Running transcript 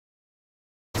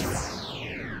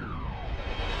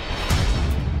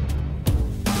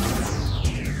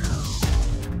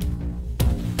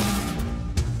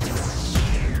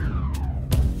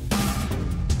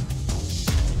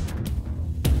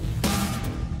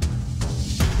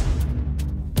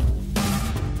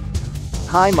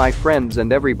Hi my friends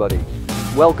and everybody.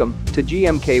 Welcome to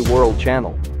GMK World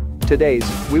Channel. Today's,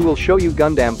 we will show you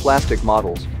Gundam plastic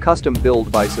models, custom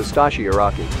build by SASTOSHI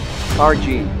ARAKI.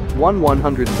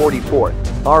 RG-1144,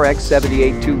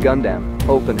 RX-78-2 Gundam,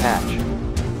 open hatch.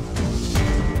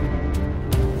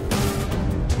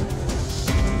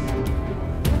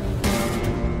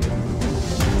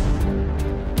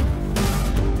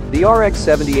 The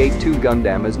RX-78-2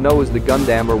 Gundam, is known as the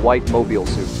Gundam or White Mobile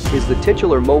Suit, is the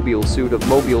titular mobile suit of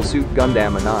Mobile Suit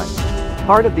Gundam 9.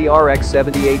 Part of the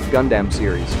RX-78 Gundam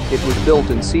series, it was built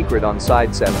in secret on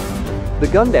Side 7. The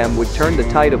Gundam would turn the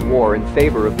tide of war in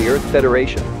favor of the Earth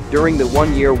Federation during the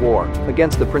one-year war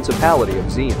against the Principality of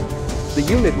Zeon. The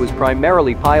unit was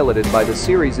primarily piloted by the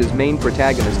series' main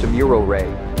protagonist Amuro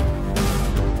Ray.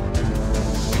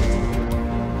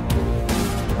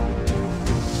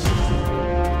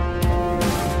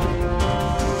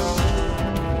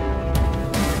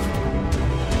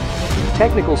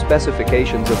 Technical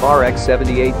specifications of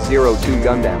RX-78-2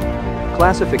 Gundam.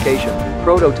 Classification: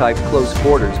 Prototype Close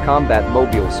Quarters Combat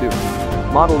Mobile Suit.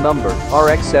 Model number: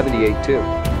 RX-78-2.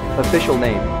 Official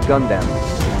name: Gundam.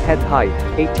 Head height: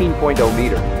 18.0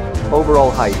 meter.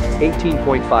 Overall height: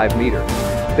 18.5 meter.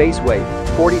 Base weight: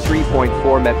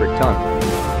 43.4 metric ton.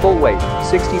 Full weight: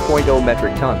 60.0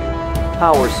 metric ton.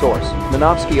 Power source: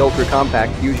 Minovsky Ultra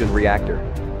Compact Fusion Reactor.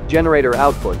 Generator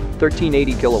output: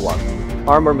 1380 kilowatt.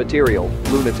 Armor material: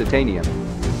 Luna titanium.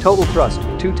 Total thrust: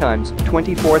 2 times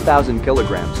 24,000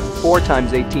 kilograms, 4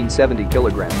 times 1870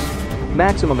 kilograms.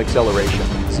 Maximum acceleration: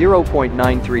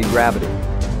 0.93 gravity.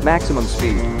 Maximum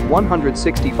speed: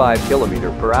 165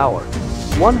 km per hour.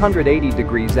 180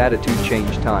 degrees attitude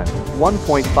change time: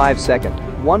 1.5 second,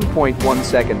 1.1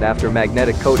 second after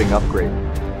magnetic coating upgrade.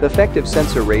 Effective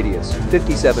sensor radius: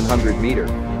 5,700 meter.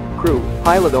 Crew: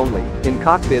 pilot only, in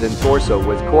cockpit and torso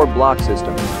with core block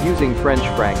system, using French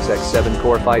Franks X7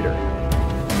 core fighter.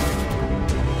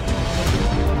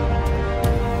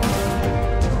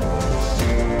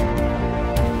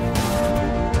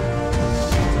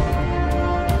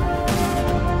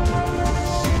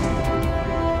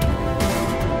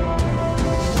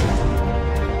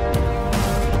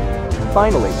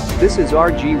 Finally, this is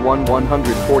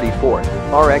RG-1144,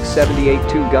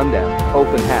 RX-78-2 Gundam,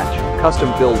 open hatch,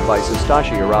 custom build by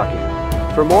SASTOSHI ARAKI.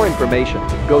 For more information,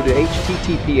 go to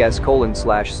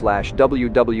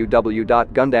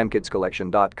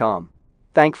https://www.gundamkitscollection.com.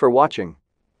 Thank for watching.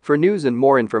 For news and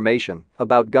more information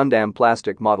about Gundam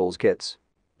plastic models kits,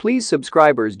 please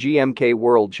subscribe GMK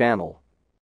World Channel.